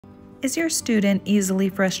Is your student easily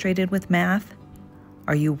frustrated with math?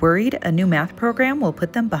 Are you worried a new math program will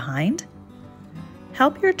put them behind?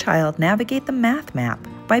 Help your child navigate the math map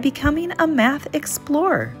by becoming a Math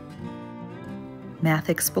Explorer. Math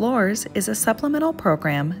Explorers is a supplemental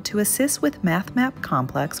program to assist with Math Map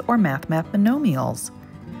Complex or Math Map Monomials.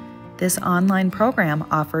 This online program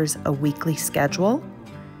offers a weekly schedule,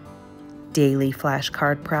 daily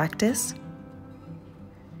flashcard practice,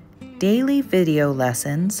 daily video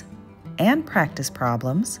lessons and practice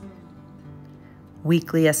problems,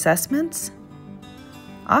 weekly assessments,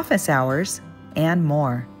 office hours, and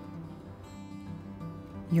more.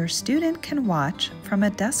 Your student can watch from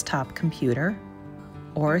a desktop computer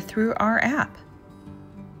or through our app.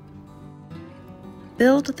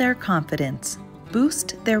 Build their confidence,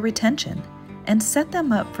 boost their retention, and set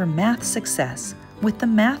them up for math success with the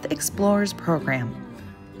Math Explorers program.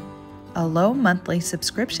 A low monthly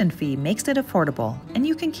subscription fee makes it affordable, and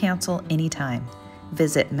you can cancel anytime.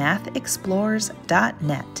 Visit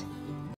mathexplorers.net.